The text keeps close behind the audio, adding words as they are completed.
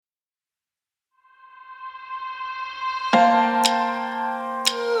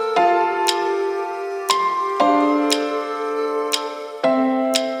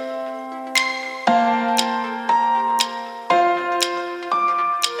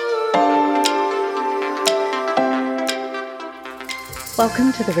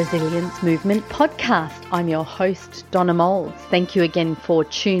Welcome to the Resilience Movement podcast. I'm your host, Donna Moles. Thank you again for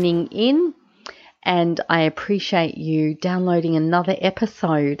tuning in, and I appreciate you downloading another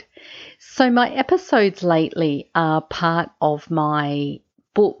episode. So my episodes lately are part of my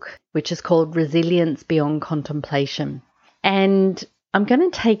book, which is called Resilience Beyond Contemplation. And I'm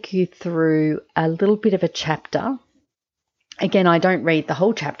going to take you through a little bit of a chapter. Again, I don't read the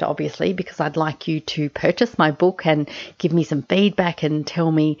whole chapter, obviously, because I'd like you to purchase my book and give me some feedback and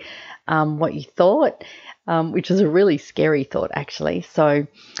tell me what you thought, which is a really scary thought, actually.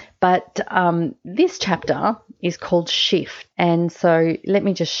 But this chapter is called Shift. And so let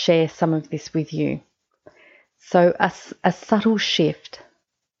me just share some of this with you. So a subtle shift.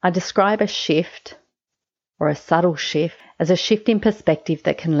 I describe a shift or a subtle shift as a shift in perspective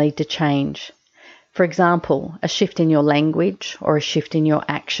that can lead to change. For example, a shift in your language or a shift in your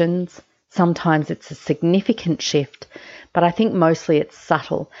actions. Sometimes it's a significant shift, but I think mostly it's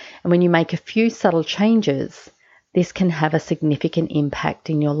subtle. And when you make a few subtle changes, this can have a significant impact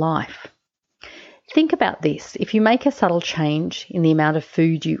in your life. Think about this. If you make a subtle change in the amount of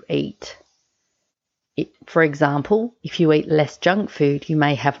food you eat, for example, if you eat less junk food, you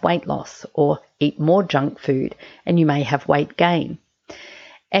may have weight loss, or eat more junk food and you may have weight gain.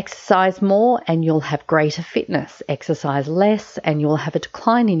 Exercise more and you'll have greater fitness. Exercise less and you'll have a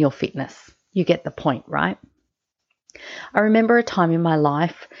decline in your fitness. You get the point, right? I remember a time in my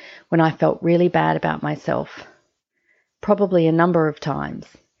life when I felt really bad about myself, probably a number of times.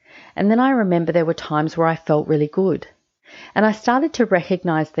 And then I remember there were times where I felt really good. And I started to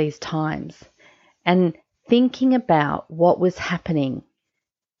recognize these times and thinking about what was happening,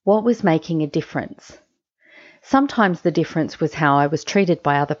 what was making a difference. Sometimes the difference was how I was treated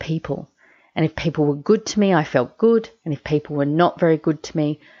by other people. And if people were good to me, I felt good. And if people were not very good to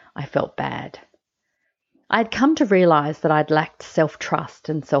me, I felt bad. I had come to realize that I'd lacked self-trust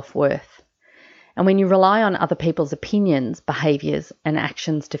and self-worth. And when you rely on other people's opinions, behaviors, and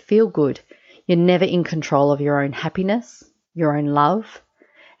actions to feel good, you're never in control of your own happiness, your own love,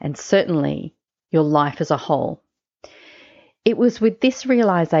 and certainly your life as a whole. It was with this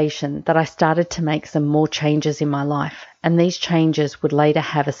realization that I started to make some more changes in my life, and these changes would later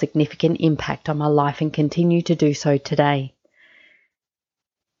have a significant impact on my life and continue to do so today.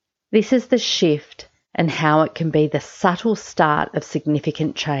 This is the shift and how it can be the subtle start of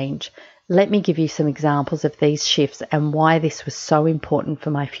significant change. Let me give you some examples of these shifts and why this was so important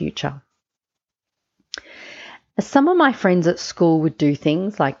for my future. As some of my friends at school would do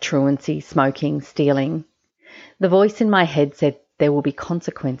things like truancy, smoking, stealing, the voice in my head said there will be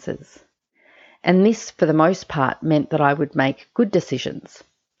consequences. And this, for the most part, meant that I would make good decisions.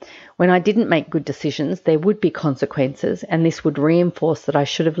 When I didn't make good decisions, there would be consequences, and this would reinforce that I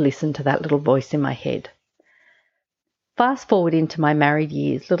should have listened to that little voice in my head. Fast forward into my married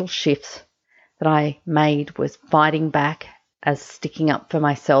years, little shifts that I made was fighting back as sticking up for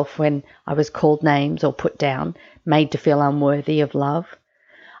myself when I was called names or put down, made to feel unworthy of love.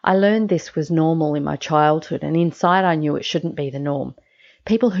 I learned this was normal in my childhood, and inside I knew it shouldn't be the norm.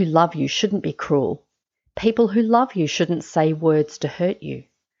 People who love you shouldn't be cruel. People who love you shouldn't say words to hurt you.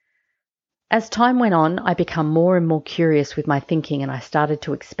 As time went on, I became more and more curious with my thinking, and I started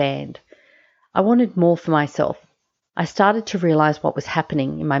to expand. I wanted more for myself. I started to realize what was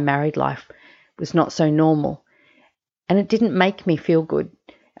happening in my married life was not so normal, and it didn't make me feel good.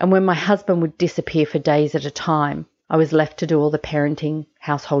 And when my husband would disappear for days at a time, I was left to do all the parenting,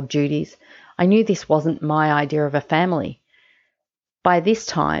 household duties. I knew this wasn't my idea of a family. By this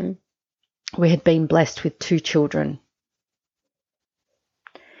time, we had been blessed with 2 children.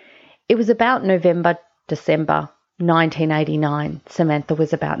 It was about November, December 1989. Samantha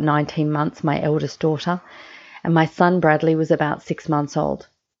was about 19 months, my eldest daughter, and my son Bradley was about 6 months old.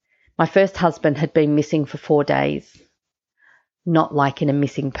 My first husband had been missing for 4 days. Not like in a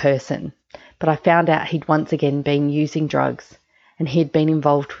missing person, but I found out he'd once again been using drugs, and he had been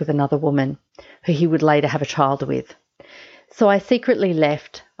involved with another woman who he would later have a child with. So I secretly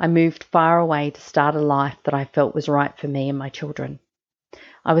left. I moved far away to start a life that I felt was right for me and my children.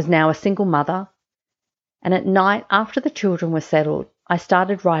 I was now a single mother, and at night, after the children were settled, I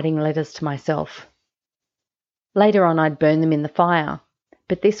started writing letters to myself. Later on, I'd burn them in the fire,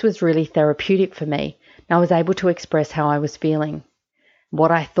 but this was really therapeutic for me, and I was able to express how I was feeling,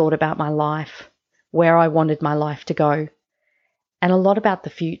 what I thought about my life, where I wanted my life to go, and a lot about the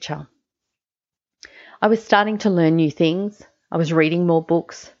future. I was starting to learn new things. I was reading more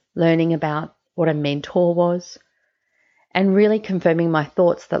books, learning about what a mentor was, and really confirming my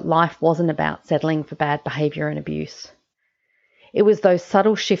thoughts that life wasn't about settling for bad behaviour and abuse. It was those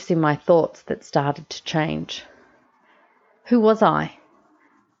subtle shifts in my thoughts that started to change. Who was I?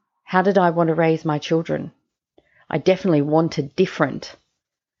 How did I want to raise my children? I definitely wanted different,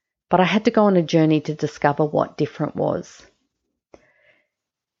 but I had to go on a journey to discover what different was.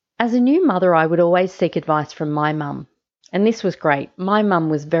 As a new mother, I would always seek advice from my mum, and this was great. My mum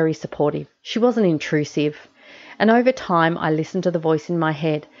was very supportive. She wasn't intrusive. And over time, I listened to the voice in my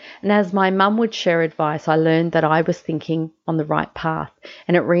head. And as my mum would share advice, I learned that I was thinking on the right path.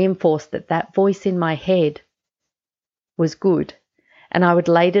 And it reinforced that that voice in my head was good. And I would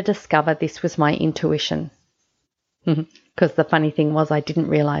later discover this was my intuition. Because the funny thing was, I didn't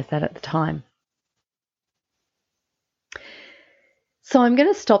realize that at the time. So I'm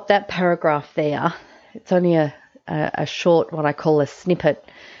going to stop that paragraph there. It's only a short, what I call a snippet.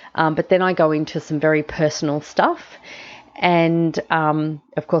 But then I go into some very personal stuff. And,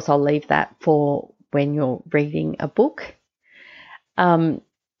 of course, I'll leave that for when you're reading a book. And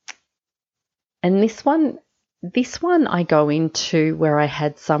this one I go into where I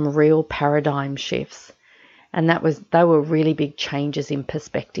had some real paradigm shifts. And they were really big changes in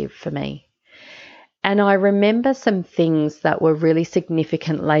perspective for me. And I remember some things that were really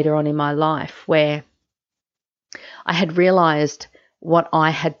significant later on in my life where I had realized what I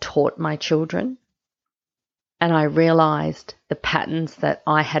had taught my children, and I realized the patterns that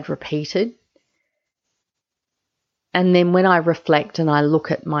I had repeated. And then when I reflect and I look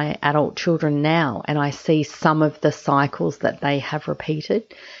at my adult children now and I see some of the cycles that they have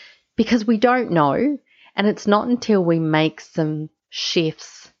repeated, because we don't know, and it's not until we make some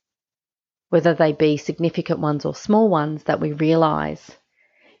shifts, whether they be significant ones or small ones, that we realize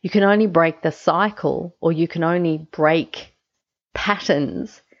you can only break the cycle, or you can only break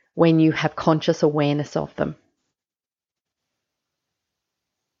patterns when you have conscious awareness of them.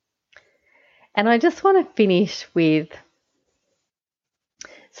 And I just want to finish with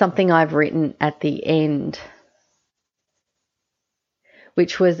something I've written at the end,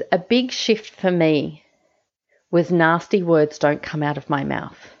 which was a big shift for me, was nasty words don't come out of my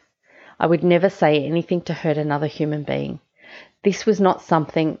mouth. I would never say anything to hurt another human being. This was not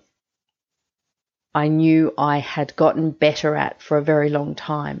something I knew I had gotten better at for a very long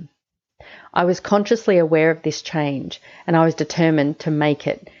time. I was consciously aware of this change, and I was determined to make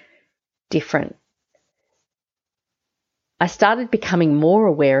it different. I started becoming more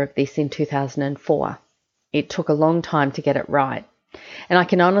aware of this in 2004. It took a long time to get it right. And I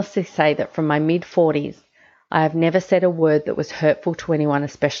can honestly say that from my mid-40s, I have never said a word that was hurtful to anyone,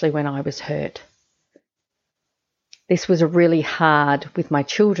 especially when I was hurt. This was really hard with my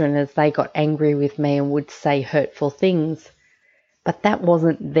children as they got angry with me and would say hurtful things. But that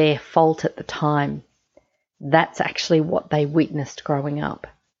wasn't their fault at the time. That's actually what they witnessed growing up.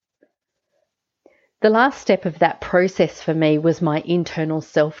 The last step of that process for me was my internal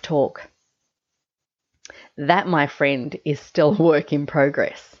self-talk. That, my friend, is still a work in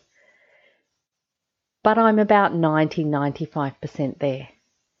progress. But I'm about 90-95% there.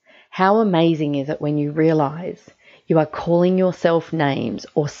 How amazing is it when you realize you are calling yourself names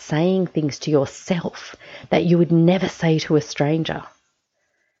or saying things to yourself that you would never say to a stranger?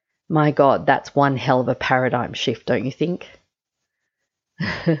 My God, that's one hell of a paradigm shift, don't you think?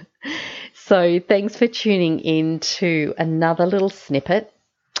 So thanks for tuning in to another little snippet.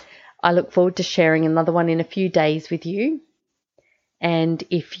 I look forward to sharing another one in a few days with you. And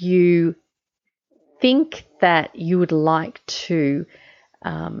if you think that you would like to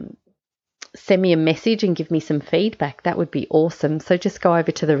send me a message and give me some feedback, that would be awesome. So just go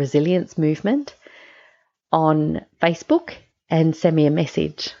over to the Resilience Movement on Facebook and send me a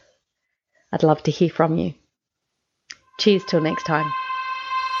message. I'd love to hear from you. Cheers till next time.